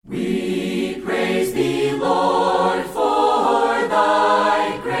Praise thee, Lord, for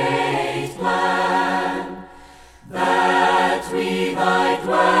thy great plan, that we thy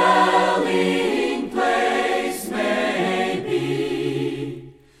dwelling place may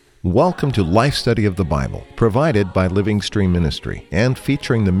be. Welcome to Life Study of the Bible, provided by Living Stream Ministry and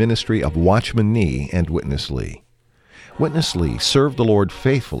featuring the ministry of Watchman Nee and Witness Lee. Witness Lee served the Lord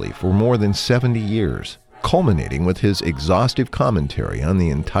faithfully for more than 70 years, culminating with his exhaustive commentary on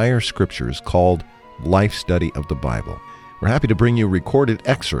the entire Scriptures called Life Study of the Bible. We're happy to bring you recorded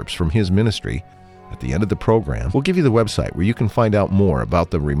excerpts from his ministry. At the end of the program, we'll give you the website where you can find out more about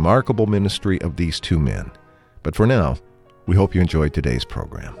the remarkable ministry of these two men. But for now, we hope you enjoyed today's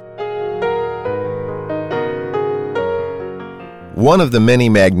program. One of the many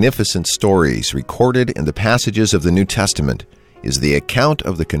magnificent stories recorded in the passages of the New Testament is the account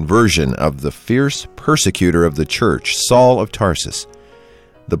of the conversion of the fierce persecutor of the church, Saul of Tarsus.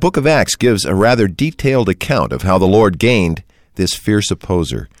 The book of Acts gives a rather detailed account of how the Lord gained this fierce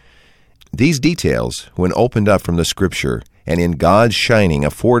opposer. These details, when opened up from the Scripture and in God's shining,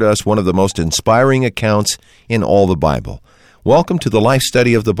 afford us one of the most inspiring accounts in all the Bible. Welcome to the Life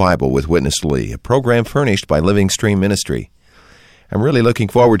Study of the Bible with Witness Lee, a program furnished by Living Stream Ministry. I'm really looking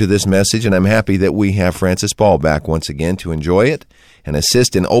forward to this message, and I'm happy that we have Francis Ball back once again to enjoy it and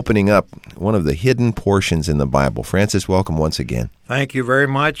assist in opening up one of the hidden portions in the Bible. Francis, welcome once again. Thank you very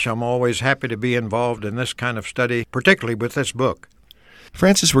much. I'm always happy to be involved in this kind of study, particularly with this book.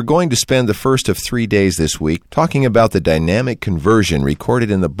 Francis, we're going to spend the first of 3 days this week talking about the dynamic conversion recorded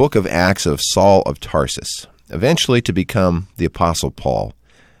in the book of Acts of Saul of Tarsus, eventually to become the Apostle Paul.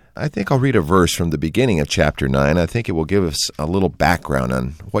 I think I'll read a verse from the beginning of chapter 9. I think it will give us a little background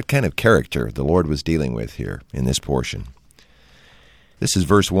on what kind of character the Lord was dealing with here in this portion. This is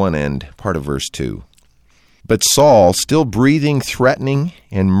verse 1 and part of verse 2. But Saul, still breathing threatening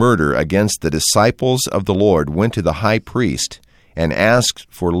and murder against the disciples of the Lord, went to the high priest and asked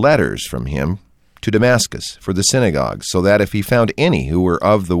for letters from him to Damascus for the synagogues, so that if he found any who were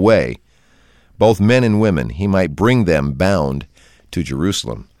of the way, both men and women, he might bring them bound to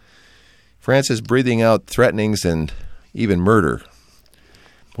Jerusalem. Francis, breathing out threatenings and even murder.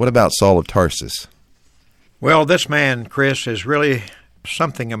 What about Saul of Tarsus? Well, this man, Chris, is really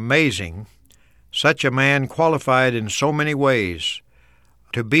something amazing. Such a man qualified in so many ways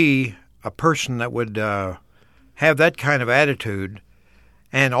to be a person that would have that kind of attitude,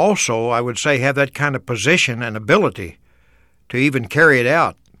 and also, I would say, have that kind of position and ability to even carry it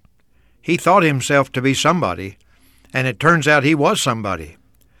out. He thought himself to be somebody, and it turns out he was somebody.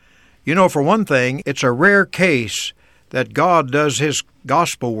 You know, for one thing, it's a rare case that God does His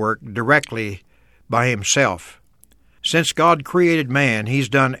gospel work directly by Himself. Since God created man, He's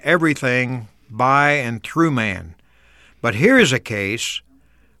done everything by and through man. But here is a case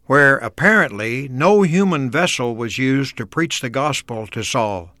where apparently no human vessel was used to preach the gospel to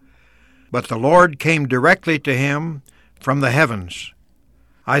Saul, but the Lord came directly to him from the heavens.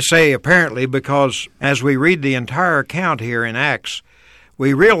 I say apparently because as we read the entire account here in Acts,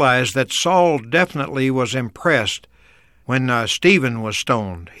 we realize that Saul definitely was impressed when Stephen was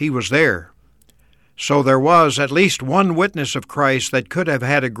stoned. He was there. So there was at least one witness of Christ that could have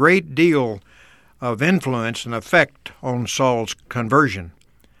had a great deal of influence and effect on Saul's conversion.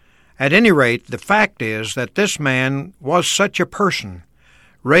 At any rate, the fact is that this man was such a person,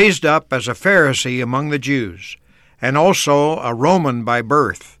 raised up as a Pharisee among the Jews, and also a Roman by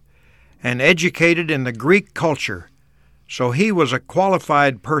birth, and educated in the Greek culture. So he was a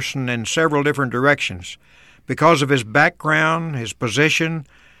qualified person in several different directions because of his background, his position,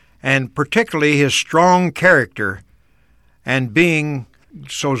 and particularly his strong character and being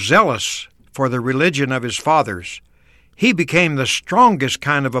so zealous for the religion of his fathers. He became the strongest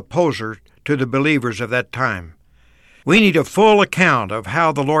kind of opposer to the believers of that time. We need a full account of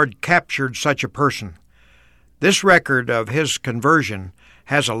how the Lord captured such a person. This record of his conversion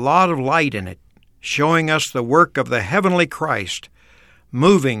has a lot of light in it, showing us the work of the heavenly Christ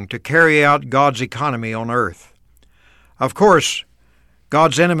moving to carry out God's economy on earth. Of course,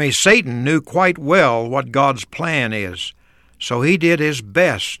 God's enemy Satan knew quite well what God's plan is, so he did his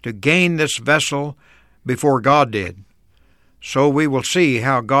best to gain this vessel before God did. So we will see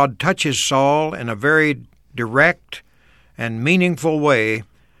how God touches Saul in a very direct and meaningful way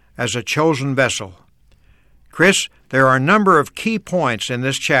as a chosen vessel. Chris, there are a number of key points in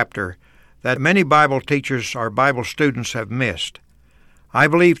this chapter that many Bible teachers or Bible students have missed. I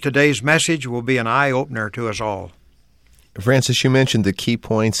believe today's message will be an eye-opener to us all. Francis, you mentioned the key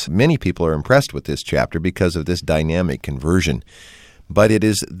points. Many people are impressed with this chapter because of this dynamic conversion. but it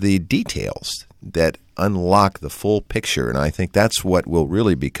is the details that unlock the full picture, and I think that's what will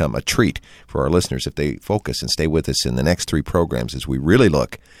really become a treat for our listeners if they focus and stay with us in the next 3 programs as we really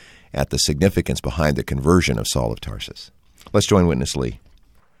look at the significance behind the conversion of Saul of Tarsus. Let's join Witness Lee.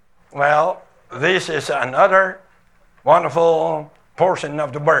 Well, this is another wonderful portion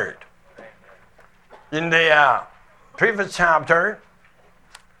of the Word. In the previous chapter,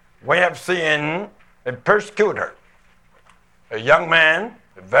 we have seen a persecutor, a young man,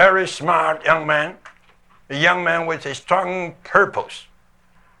 a very smart young man, a young man with a strong purpose.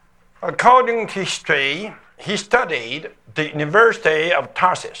 According to history, he studied the University of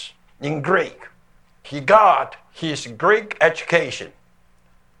Tarsus in Greek. He got his Greek education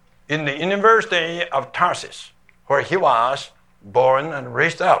in the University of Tarsus, where he was born and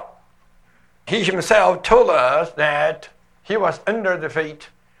raised up. He himself told us that he was under the feet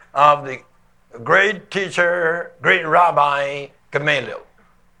of the great teacher, great rabbi Gamaliel.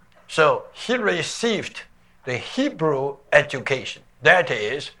 So he received the Hebrew education, that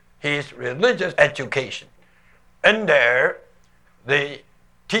is, his religious education, under the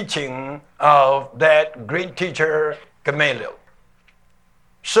teaching of that great teacher Gamaliel.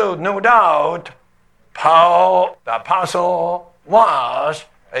 So no doubt, Paul the Apostle was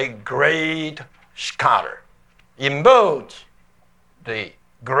a great scholar in both the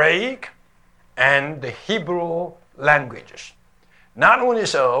Greek and the Hebrew languages. Not only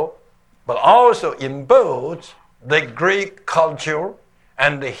so, but also in both the Greek culture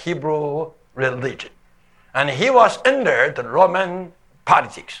and the Hebrew religion. And he was under the Roman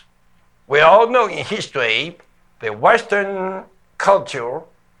politics. We all know in history, the Western culture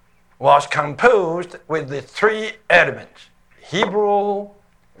was composed with the 3 elements: Hebrew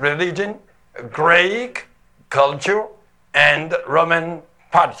religion, Greek culture, and Roman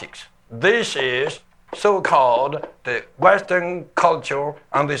politics. This is so-called the Western culture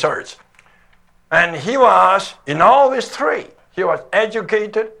on this earth. And he was in all these 3. He was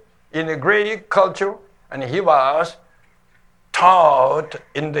educated in the Greek culture, and he was taught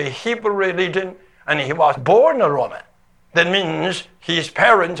in the Hebrew religion, and he was born a Roman. That means his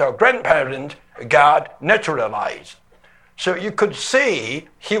parents or grandparents got naturalized. So you could see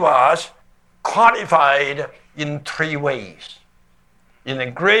he was qualified in 3 ways: in the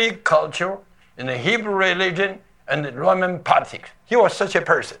Greek culture, in the Hebrew religion, and the Roman politics. He was such a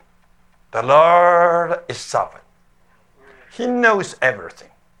person. The Lord is sovereign. He knows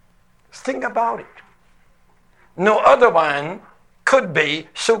everything. Think about it. No other one could be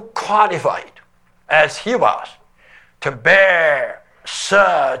so qualified as he was to bear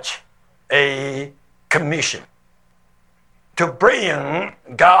such a commission, to bring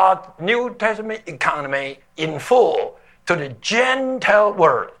God's New Testament economy in full to the Gentile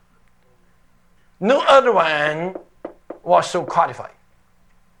world. No other one was so qualified.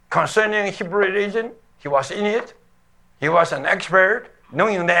 Concerning Hebrew religion, he was in it. He was an expert,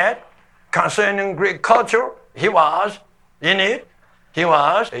 knowing that. Concerning Greek culture, he was in it. He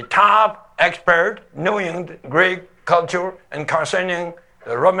was a top expert, knowing the Greek culture. And concerning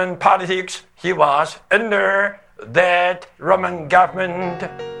the Roman politics, he was under that Roman government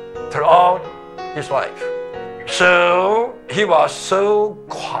throughout his life. So he was so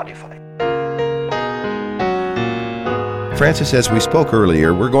qualified. Francis, as we spoke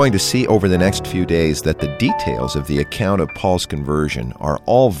earlier, we're going to see over the next few days that the details of the account of Paul's conversion are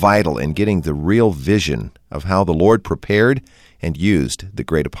all vital in getting the real vision of how the Lord prepared and used the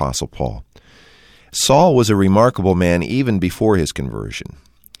great apostle Paul. Saul was a remarkable man even before his conversion.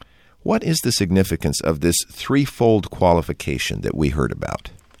 What is the significance of this 3-fold qualification that we heard about?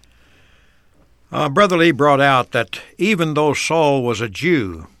 Brother Lee brought out that even though Saul was a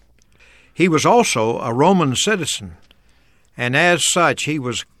Jew, he was also a Roman citizen, and as such he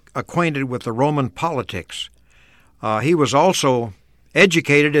was acquainted with the Roman politics. He was also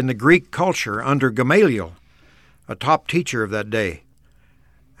educated in the Greek culture under Gamaliel, a top teacher of that day,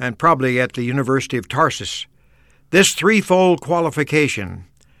 and probably at the University of Tarsus. This 3-fold qualification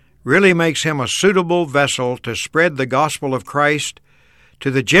really makes him a suitable vessel to spread the gospel of Christ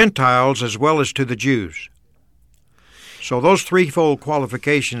to the Gentiles as well as to the Jews. So those 3-fold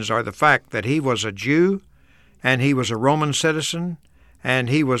qualifications are the fact that he was a Jew, and he was a Roman citizen, and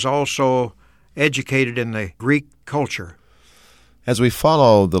he was also educated in the Greek culture. As we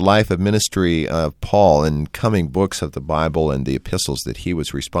follow the life and ministry of Paul in coming books of the Bible and the epistles that he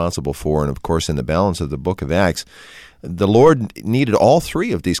was responsible for, and of course in the balance of the book of Acts, the Lord needed all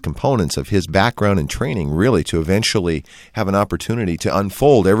 3 of these components of his background and training really to eventually have an opportunity to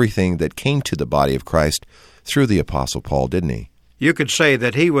unfold everything that came to the body of Christ through the Apostle Paul, didn't he? You could say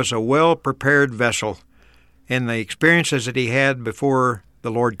that he was a well-prepared vessel in the experiences that he had before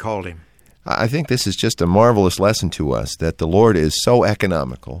the Lord called him. I think this is just a marvelous lesson to us that the Lord is so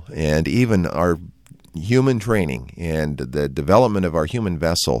economical, and even our human training and the development of our human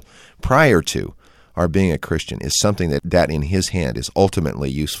vessel prior to our being a Christian is something that in His hand is ultimately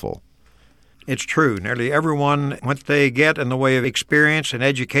useful. It's true. Nearly everyone, what they get in the way of experience and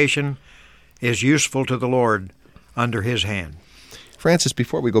education is useful to the Lord under His hand. Francis,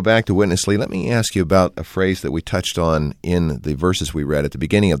 before we go back to Witness Lee, let me ask you about a phrase that we touched on in the verses we read at the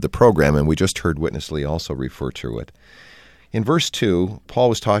beginning of the program, and we just heard Witness Lee also refer to it. In verse 2, Paul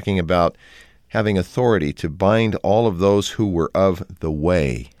was talking about having authority to bind all of those who were of the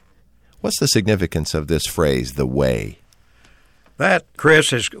way. What's the significance of this phrase, the way? That,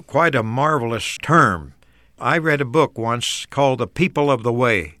 Chris, is quite a marvelous term. I read a book once called The People of the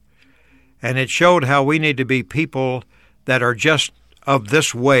Way, and it showed how we need to be people that are just of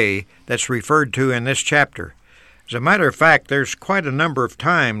this way that's referred to in this chapter. As a matter of fact, there's quite a number of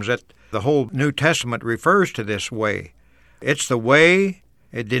times that the whole New Testament refers to this way. It's the way,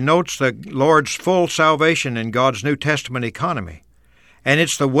 it denotes the Lord's full salvation in God's New Testament economy. And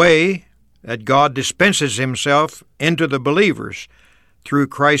it's the way that God dispenses Himself into the believers through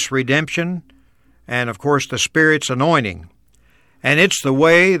Christ's redemption and, of course, the Spirit's anointing. And it's the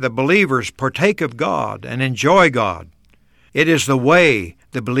way the believers partake of God and enjoy God. It is the way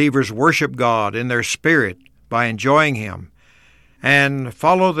the believers worship God in their spirit by enjoying Him and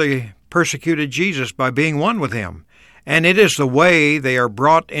follow the persecuted Jesus by being one with Him. And it is the way they are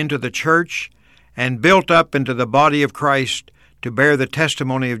brought into the church and built up into the body of Christ to bear the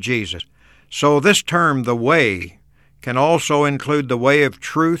testimony of Jesus. So this term, the way, can also include the way of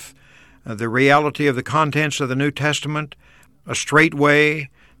truth, the reality of the contents of the New Testament, a straight way,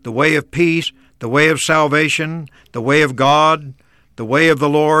 the way of peace, the way of salvation, the way of God, the way of the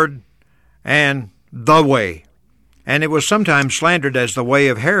Lord, and the way. And it was sometimes slandered as the way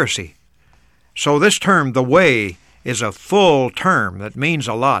of heresy. So this term, the way, is a full term that means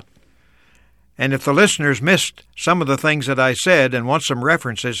a lot. And if the listeners missed some of the things that I said and want some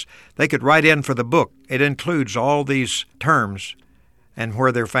references, they could write in for the book. It includes all these terms and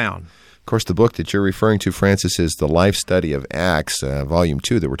where they're found. Of course, the book that you're referring to, Francis, is The Life Study of Acts, Volume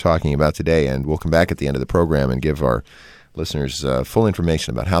 2 that we're talking about today, and we'll come back at the end of the program and give our listeners full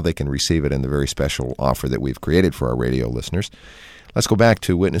information about how they can receive it in the very special offer that we've created for our radio listeners. Let's go back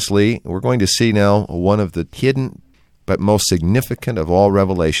to Witness Lee. We're going to see now one of the hidden but most significant of all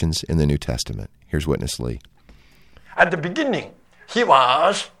revelations in the New Testament. Here's Witness Lee. At the beginning, he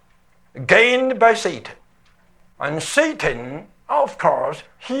was gained by Satan. And Satan, of course,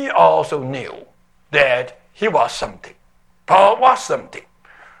 he also knew that he was something. Paul was something.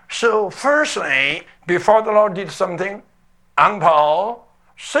 So firstly, before the Lord did something on Paul,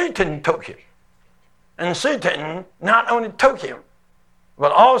 Satan took him. And Satan not only took him,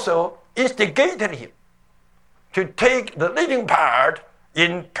 but also instigated him to take the leading part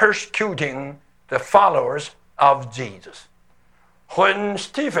in persecuting the followers of Jesus. When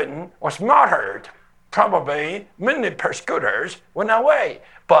Stephen was martyred, probably many persecutors went away,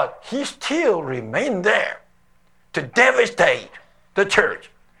 but he still remained there to devastate the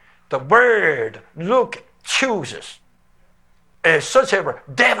church. The word Luke chooses is such a word,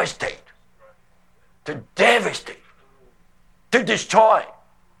 devastate, to destroy,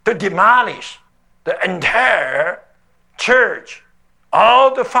 to demolish the entire church,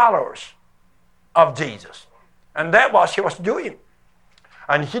 all the followers of Jesus. And that was he was doing.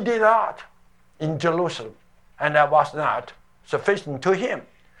 And he did that in Jerusalem. And that was not sufficient to him.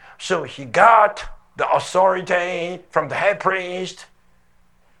 So he got the authority from the high priest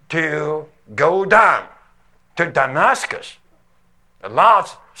to go down to Damascus. A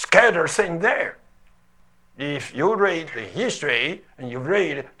lot scattered things there. If you read the history and you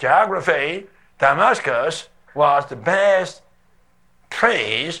read geography, Damascus was the best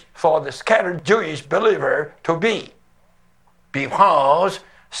place for the scattered Jewish believer to be, because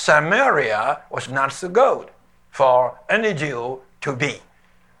Samaria was not so good for any Jew to be.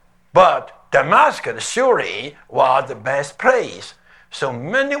 But Damascus surely was the best place. So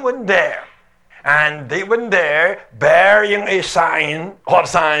many went there. And they went there bearing a sign. What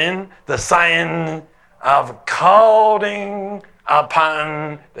sign? The sign of calling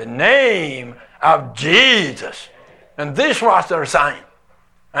upon the name of Jesus. And this was their sign.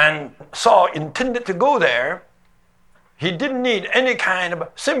 And Saul intended to go there. He didn't need any kind of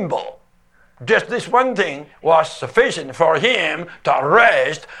symbol. Just this one thing was sufficient for him to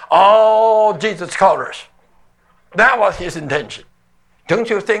arrest all Jesus' scholars. That was his intention. Don't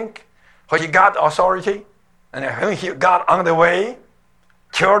you think when he got authority and when he got on the way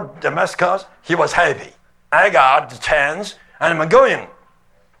toward Damascus, he was happy. I got the chance, and I'm going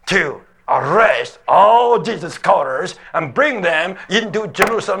to arrest all Jesus scholars and bring them into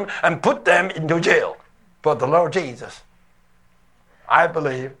Jerusalem and put them into jail. But the Lord Jesus, I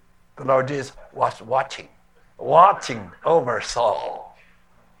believe the Lord Jesus was watching over Saul,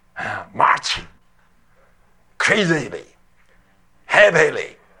 marching crazily,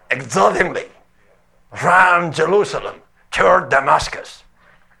 heavily, exultingly from Jerusalem toward Damascus.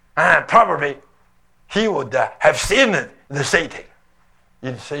 And probably he would have seen the city.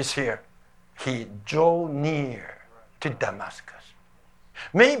 It says here, he drew near to Damascus.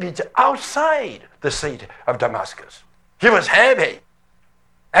 Maybe it's outside the city of Damascus. He was happy,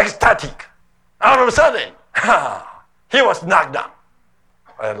 ecstatic. All of a sudden, he was knocked down.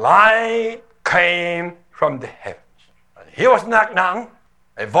 A light came from the heavens. He was knocked down.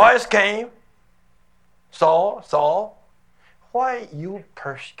 A voice came. Saul, Saul, why you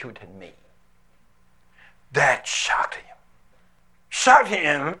persecuted me? That shocked him. Shocked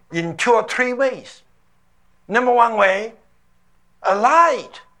him in 2 or 3 ways. Number one way, a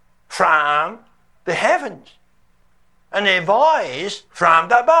light from the heavens and a voice from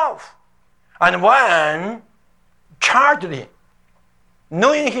the above. And one charged him,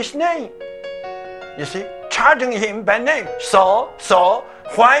 knowing his name. You see, charging him by name. Saul, Saul,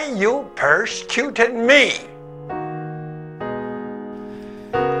 why you persecuted me?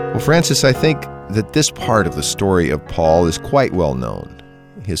 Well, Francis, I think that this part of the story of Paul is quite well known.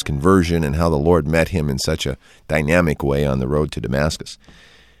 His conversion and how the Lord met him in such a dynamic way on the road to Damascus.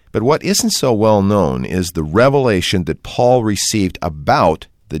 But what isn't so well known is the revelation that Paul received about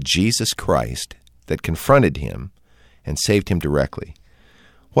the Jesus Christ that confronted him and saved him directly.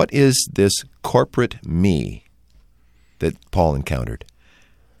 What is this corporate me that Paul encountered?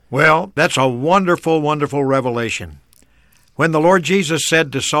 Well, that's a wonderful, wonderful revelation. When the Lord Jesus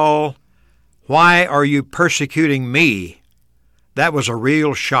said to Saul, "Why are you persecuting me?" that was a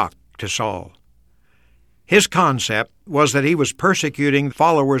real shock to Saul. His concept was that he was persecuting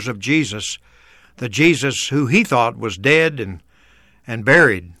followers of Jesus, the Jesus who he thought was dead and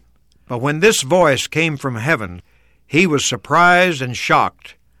buried. But when this voice came from heaven, he was surprised and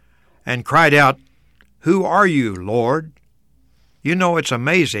shocked and cried out, "Who are you, Lord?" You know, it's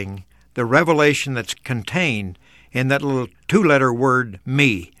amazing the revelation that's contained in that little 2-letter word,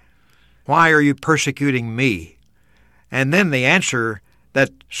 me. Why are you persecuting me? And then the answer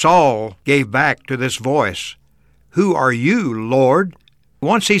that Saul gave back to this voice, "Who are you, Lord?"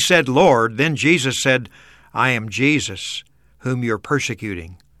 Once he said Lord, then Jesus said, "I am Jesus, whom you're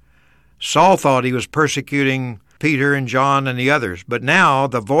persecuting." Saul thought he was persecuting Peter and John and the others, but now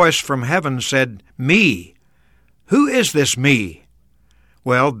the voice from heaven said, "Me." Who is this me?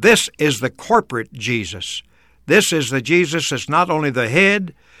 Well, this is the corporate Jesus. This is the Jesus that's not only the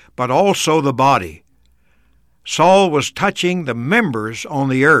head, but also the body. Saul was touching the members on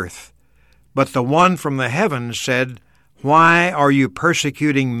the earth, but the one from the heavens said, "Why are you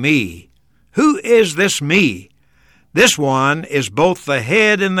persecuting me?" Who is this me? This one is both the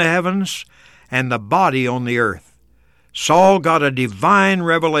head in the heavens and the body on the earth. Saul got a divine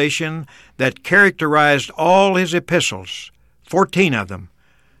revelation that characterized all his epistles, 14 of them.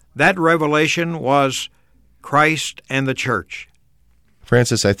 That revelation was Christ and the church.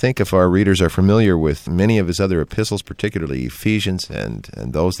 Francis, I think if our readers are familiar with many of his other epistles, particularly Ephesians and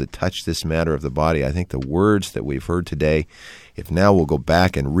those that touch this matter of the body, I think the words that we've heard today, if now we'll go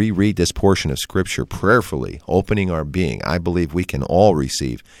back and reread this portion of Scripture prayerfully, opening our being, I believe we can all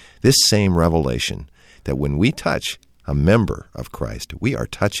receive this same revelation that when we touch a member of Christ, we are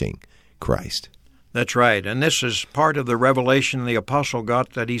touching Christ. That's right, and this is part of the revelation the apostle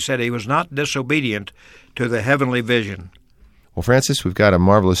got, that he said he was not disobedient to the heavenly vision. Well, Francis, we've got a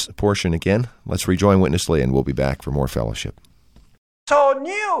marvelous portion again. Let's rejoin Witness Lee, and we'll be back for more fellowship. Saul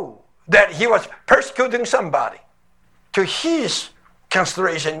knew that he was persecuting somebody. To his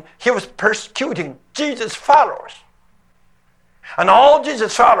consideration, he was persecuting Jesus' followers. And all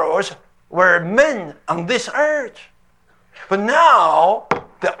Jesus' followers were men on this earth. But now,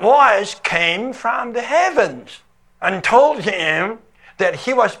 the voice came from the heavens and told him that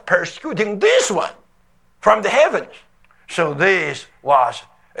he was persecuting this one from the heavens. So this was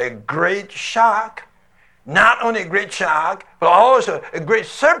a great shock. Not only a great shock, but also a great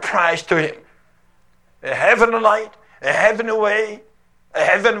surprise to him. A heavenly light, a heavenly way, a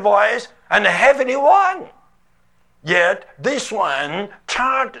heavenly voice, and a heavenly one. Yet this one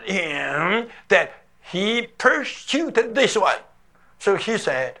charged him that he persecuted this one. So he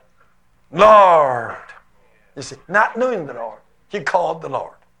said, "Lord." You see, not knowing the Lord, he called the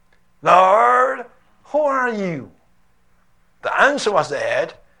Lord. "Lord, who are you?" The answer was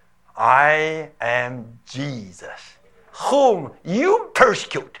that, I am Jesus, whom you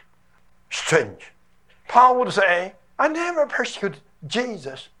persecute. Strange. Paul would say, I never persecuted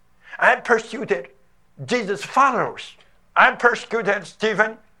Jesus. I persecuted Jesus' followers. I persecuted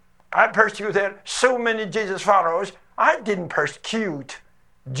Stephen. I persecuted so many Jesus followers. I didn't persecute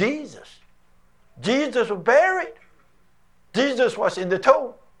Jesus. Jesus was buried. Jesus was in the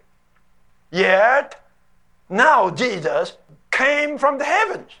tomb. Yet, now Jesus came from the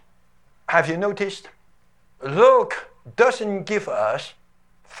heavens. Have you noticed? Luke doesn't give us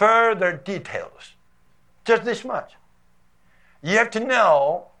further details. Just this much. You have to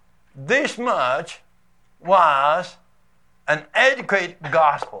know this much was an adequate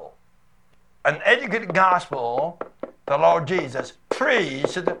gospel. An adequate gospel the Lord Jesus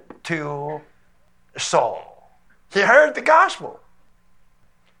preached to Saul. He heard the gospel.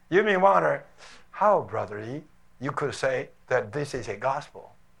 You may wonder, how, Brother E, you could say that this is a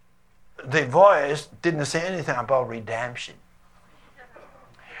gospel? The voice didn't say anything about redemption.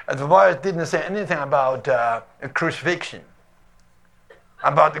 The voice didn't say anything about crucifixion,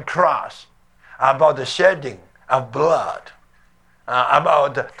 about the cross, about the shedding of blood,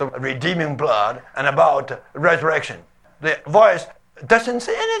 about the redeeming blood, and about resurrection. The voice doesn't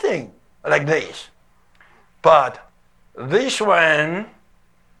say anything like this. But this one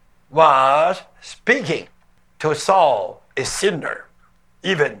was speaking to Saul, a sinner,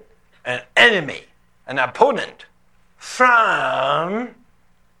 even an enemy, an opponent, from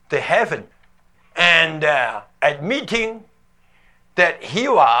the heaven, and admitting that he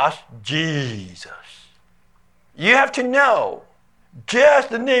was Jesus. You have to know, just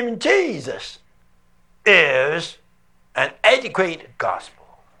the name Jesus is an adequate gospel.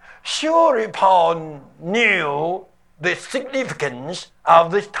 Surely Paul knew the significance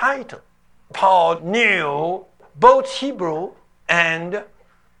of this title. Paul knew both Hebrew and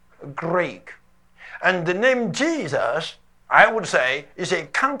Greek. And the name Jesus, I would say, is a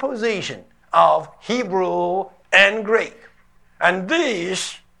composition of Hebrew and Greek. And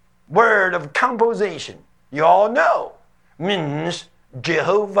this word of composition, you all know, means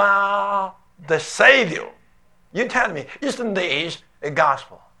Jehovah the Savior. You tell me, isn't this a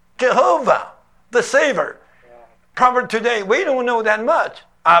gospel? Jehovah the Savior. Probably today we don't know that much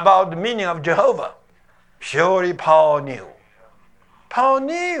about the meaning of Jehovah. Surely Paul knew. Paul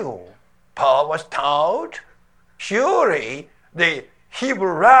knew. Paul was taught. Surely the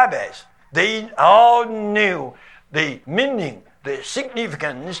Hebrew rabbis, they all knew the meaning, the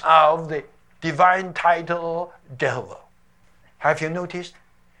significance of the divine title Jehovah. Have you noticed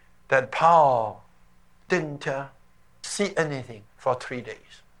that Paul didn't see anything for 3 days?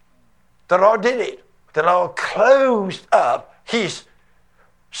 The Lord did it. The Lord closed up his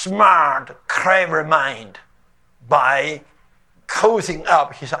smart, clever mind by closing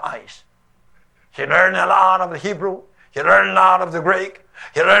up his eyes. He learned a lot of the Hebrew. He learned a lot of the Greek.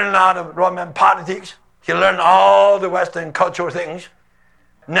 He learned a lot of Roman politics. He learned all the Western cultural things.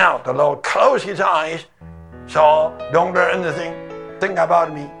 Now the Lord closed his eyes. So don't learn anything. Think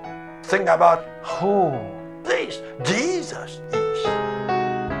about me. Think about who this Jesus is.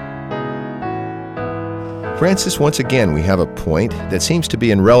 Francis, once again, we have a point that seems to be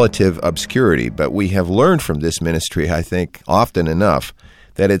in relative obscurity, but we have learned from this ministry, I think, often enough,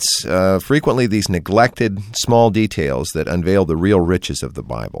 that it's frequently these neglected small details that unveil the real riches of the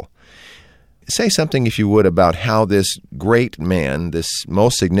Bible. Say something, if you would, about how this great man, this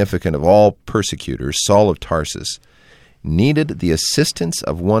most significant of all persecutors, Saul of Tarsus, needed the assistance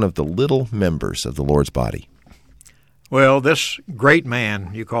of one of the little members of the Lord's body. Well, this great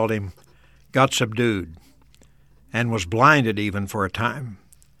man, you called him, got subdued and was blinded even for a time.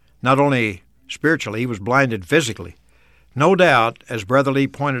 Not only spiritually, he was blinded physically. No doubt, as Brother Lee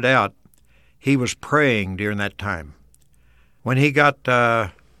pointed out, he was praying during that time. When he got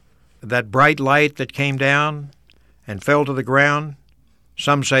that bright light that came down and fell to the ground,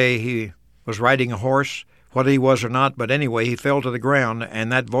 some say he was riding a horse, whether he was or not, but anyway, he fell to the ground,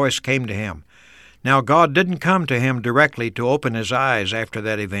 and that voice came to him. Now, God didn't come to him directly to open his eyes after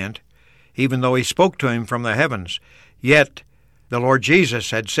that event, even though he spoke to him from the heavens. Yet the Lord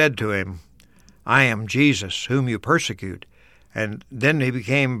Jesus had said to him, I am Jesus, whom you persecute. And then he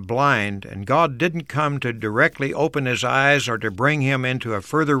became blind, and God didn't come to directly open his eyes or to bring him into a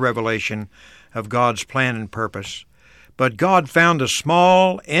further revelation of God's plan and purpose. But God found a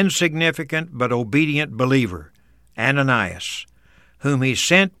small, insignificant, but obedient believer, Ananias, whom he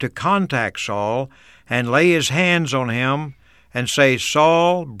sent to contact Saul and lay his hands on him and say,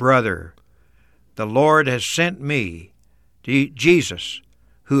 Saul, brother, the Lord has sent me, Jesus,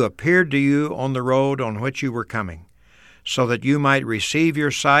 who appeared to you on the road on which you were coming. so that you might receive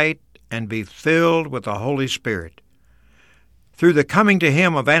your sight and be filled with the Holy Spirit. Through the coming to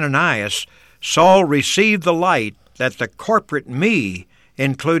him of Ananias, Saul received the light that the corporate me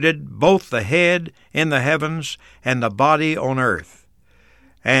included both the head in the heavens and the body on earth.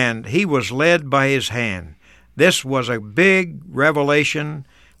 And he was led by his hand. This was a big revelation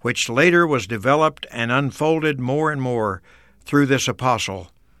which later was developed and unfolded more and more through this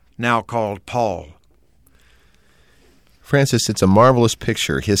apostle, now called Paul. Francis, it's a marvelous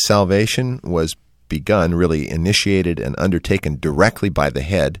picture. His salvation was begun, really initiated and undertaken directly by the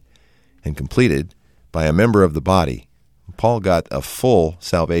head and completed by a member of the body. Paul got a full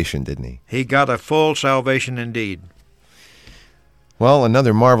salvation, didn't he? He got a full salvation indeed. Well,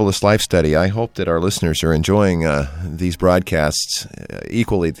 another marvelous life study. I hope that our listeners are enjoying these broadcasts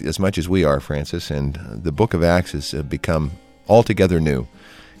equally as much as we are, Francis. And the book of Acts has become altogether new.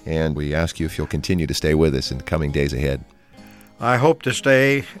 And we ask you if you'll continue to stay with us in the coming days ahead. I hope to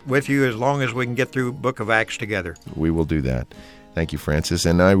stay with you as long as we can get through book of Acts together. We will do that. Thank you, Francis.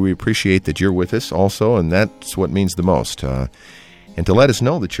 And we appreciate that you're with us also, and that's what means the most. And to let us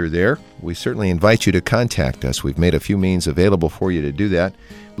know that you're there, we certainly invite you to contact us. We've made a few means available for you to do that.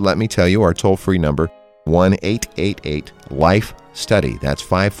 Let me tell you our toll-free number, 1-888-LIFE-STUDY. That's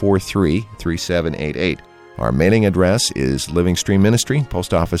 543-3788. Our mailing address is Living Stream Ministry,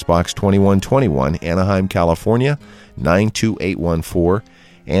 Post Office Box 2121, Anaheim, California, 92814.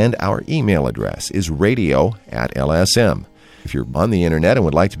 And our email address is radio@LSM. If you're on the Internet and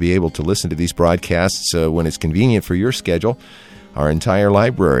would like to be able to listen to these broadcasts when it's convenient for your schedule, our entire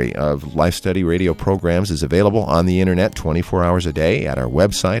library of Life Study radio programs is available on the Internet 24 hours a day at our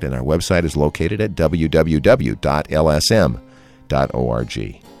website, and our website is located at www.lsm.org.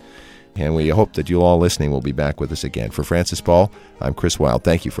 And we hope that you all listening will be back with us again. For Francis Paul, I'm Chris Wilde.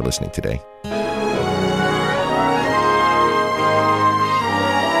 Thank you for listening today.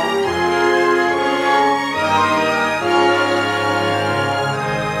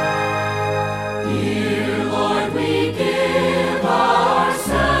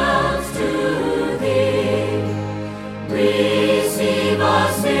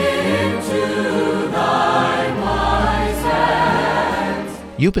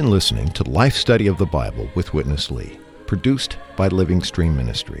 You've been listening to Life Study of the Bible with Witness Lee, produced by Living Stream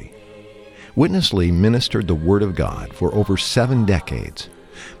Ministry. Witness Lee ministered the Word of God for over 7 decades.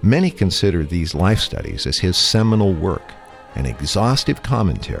 Many consider these life studies as his seminal work, an exhaustive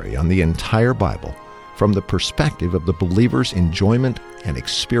commentary on the entire Bible from the perspective of the believer's enjoyment and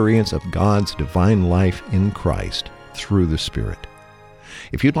experience of God's divine life in Christ through the Spirit.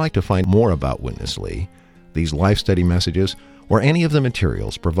 If you'd like to find more about Witness Lee, these life study messages, or any of the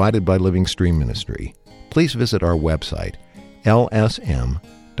materials provided by Living Stream Ministry, please visit our website, lsm.org.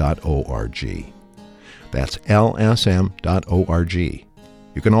 That's lsm.org. You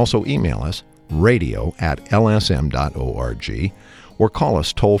can also email us, radio@lsm.org, or call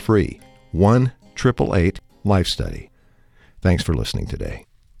us toll-free, 1-888-LIFE-STUDY. Thanks for listening today.